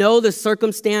 No, the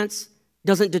circumstance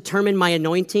doesn't determine my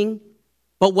anointing,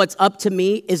 but what's up to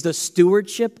me is the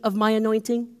stewardship of my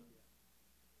anointing.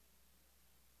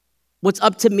 What's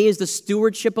up to me is the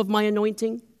stewardship of my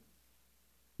anointing.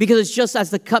 Because it's just as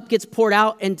the cup gets poured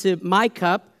out into my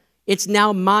cup, it's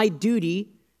now my duty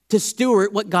to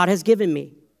steward what God has given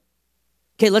me.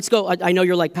 Okay, let's go. I know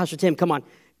you're like, Pastor Tim, come on.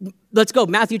 Let's go.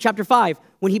 Matthew chapter 5,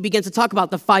 when he begins to talk about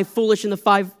the 5 foolish and the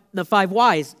five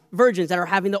wise virgins that are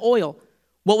having the oil.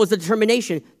 What was the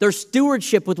determination? Their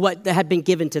stewardship with what had been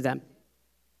given to them.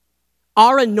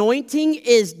 Our anointing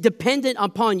is dependent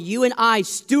upon you and I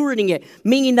stewarding it,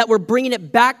 meaning that we're bringing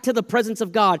it back to the presence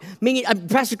of God. Meaning,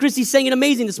 Pastor Christy's saying it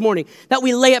amazing this morning, that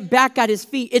we lay it back at his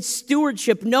feet. It's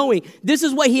stewardship, knowing this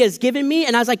is what he has given me,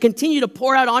 and as I continue to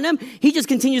pour out on him, he just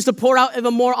continues to pour out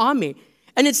even more on me.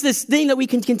 And it's this thing that we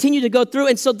can continue to go through.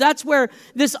 And so that's where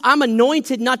I'm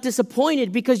anointed, not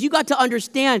disappointed, because you got to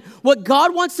understand what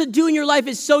God wants to do in your life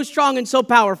is so strong and so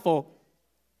powerful.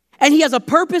 And he has a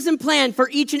purpose and plan for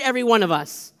each and every one of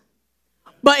us.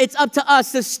 But it's up to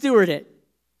us to steward it.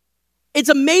 It's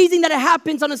amazing that it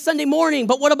happens on a Sunday morning,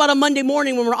 but what about a Monday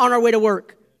morning when we're on our way to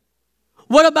work?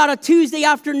 What about a Tuesday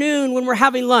afternoon when we're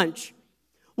having lunch?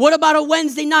 What about a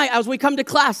Wednesday night as we come to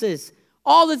classes?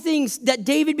 All the things that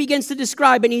David begins to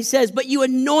describe, and he says, but you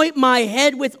anoint my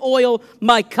head with oil,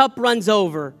 my cup runs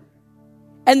over.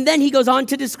 And then he goes on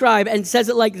to describe and says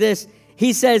it like this.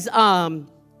 He says,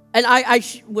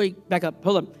 wait, back up,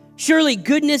 hold on. Surely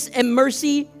goodness and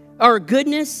mercy, or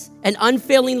goodness and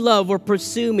unfailing love will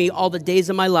pursue me all the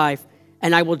days of my life,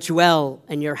 and I will dwell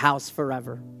in your house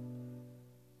forever.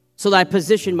 So that I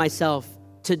position myself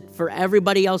for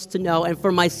everybody else to know, and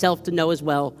for myself to know as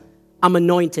well, I'm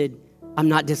anointed. I'm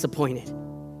not disappointed.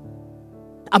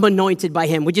 I'm anointed by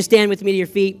him. Would you stand with me to your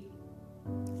feet?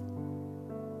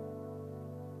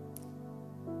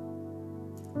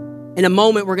 In a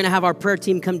moment, we're going to have our prayer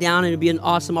team come down, and it'll be an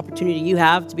awesome opportunity you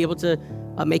have to be able to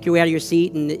make your way out of your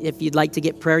seat. And if you'd like to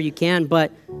get prayer, you can.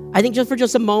 But I think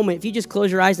just a moment, if you just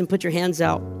close your eyes and put your hands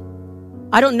out.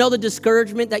 I don't know the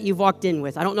discouragement that you've walked in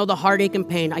with. I don't know the heartache and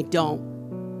pain. I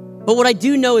don't. But what I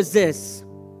do know is this,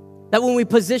 that when we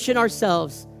position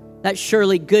ourselves, that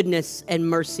surely goodness and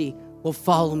mercy will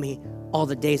follow me all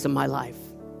the days of my life.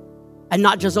 And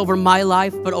not just over my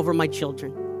life, but over my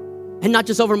children. And not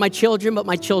just over my children, but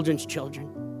my children's children.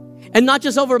 And not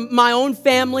just over my own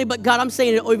family, but God, I'm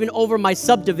saying it even over my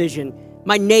subdivision,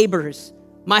 my neighbors,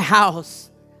 my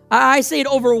house. I say it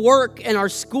over work and our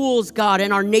schools, God,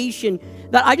 and our nation,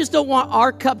 that I just don't want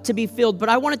our cup to be filled, but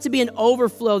I want it to be an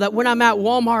overflow, that when I'm at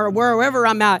Walmart or wherever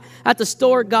I'm at the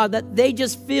store, God, that they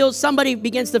just feel, somebody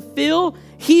begins to feel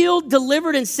healed,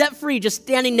 delivered, and set free just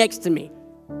standing next to me.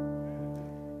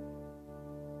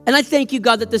 And I thank you,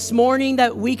 God, that this morning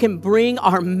that we can bring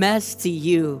our mess to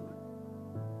you.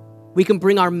 We can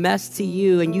bring our mess to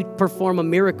you and you perform a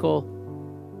miracle.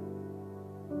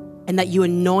 And that you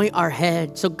anoint our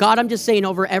head. So God, I'm just saying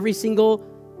over every single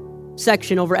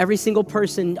section, over every single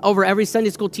person, over every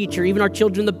Sunday school teacher, even our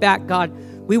children in the back, God,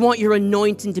 we want your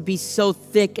anointing to be so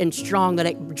thick and strong that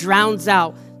it drowns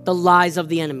out the lies of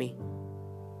the enemy.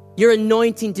 Your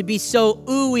anointing to be so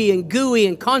ooey and gooey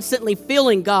and constantly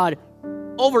filling, God,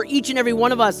 over each and every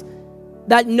one of us,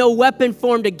 that no weapon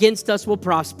formed against us will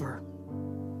prosper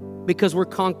because we're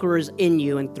conquerors in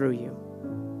you and through you.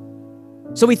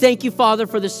 So we thank you, Father,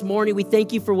 for this morning. We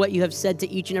thank you for what you have said to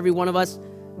each and every one of us.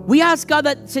 We ask, God,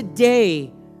 that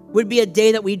today would be a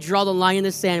day that we draw the line in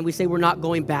the sand. We say we're not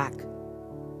going back.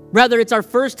 Whether it's our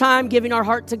first time giving our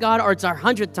heart to God or it's our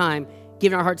 100th time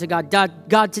giving our heart to God.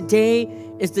 God, today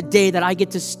is the day that I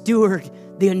get to steward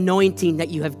the anointing that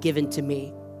you have given to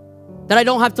me. That I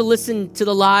don't have to listen to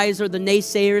the lies or the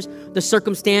naysayers, the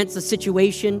circumstance, the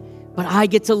situation, but I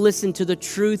get to listen to the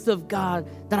truth of God,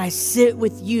 that I sit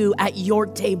with you at your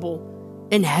table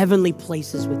in heavenly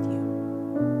places with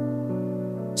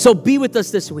you. So be with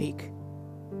us this week.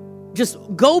 Just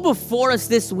go before us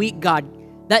this week, God,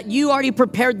 that you already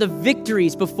prepared the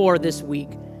victories before this week.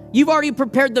 You've already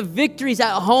prepared the victories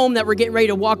at home that we're getting ready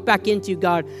to walk back into,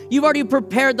 God. You've already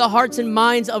prepared the hearts and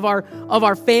minds of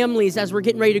our families as we're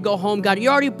getting ready to go home, God.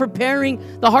 You're already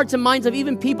preparing the hearts and minds of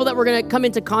even people that we're going to come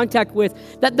into contact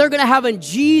with, that they're going to have a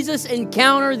Jesus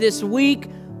encounter this week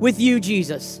with you,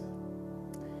 Jesus.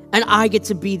 And I get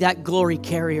to be that glory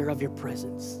carrier of your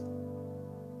presence.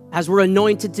 As we're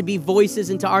anointed to be voices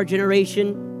into our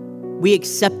generation, we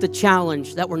accept the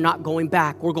challenge that we're not going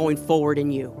back. We're going forward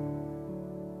in you.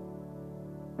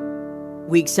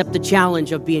 We accept the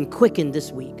challenge of being quickened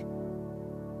this week,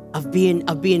 of being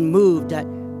moved, that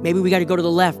maybe we got to go to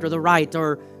the left or the right,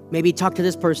 or maybe talk to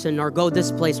this person or go this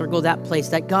place or go that place.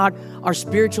 That God, our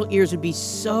spiritual ears would be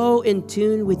so in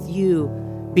tune with you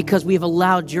because we have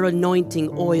allowed your anointing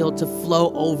oil to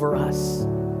flow over us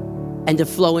and to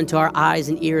flow into our eyes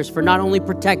and ears for not only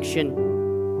protection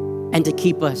and to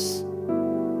keep us,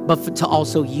 but to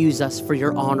also use us for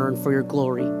your honor and for your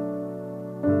glory.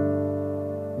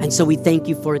 And so we thank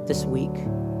you for it this week.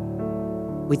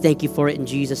 We thank you for it in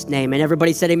Jesus' name. And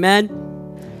everybody said amen.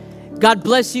 God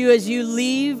bless you as you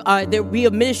leave. There will be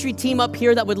a ministry team up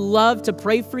here that would love to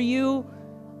pray for you.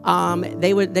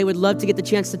 They would love to get the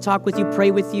chance to talk with you,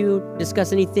 pray with you,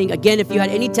 discuss anything. Again, if you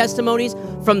had any testimonies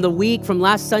from the week, from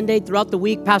last Sunday, throughout the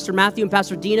week, Pastor Matthew and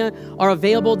Pastor Dina are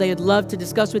available. They would love to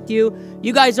discuss with you.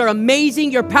 You guys are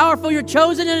amazing. You're powerful. You're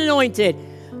chosen and anointed.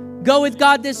 Go with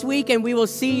God this week, and we will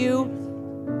see you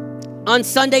on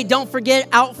Sunday. Don't forget,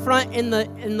 out front in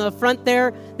the front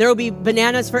there will be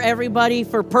bananas for everybody,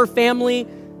 per family.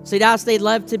 So they'd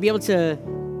love to be able to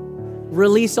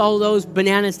release all those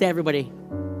bananas to everybody.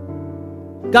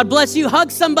 God bless you. Hug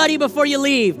somebody before you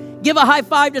leave. Give a high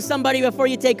five to somebody before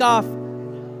you take off.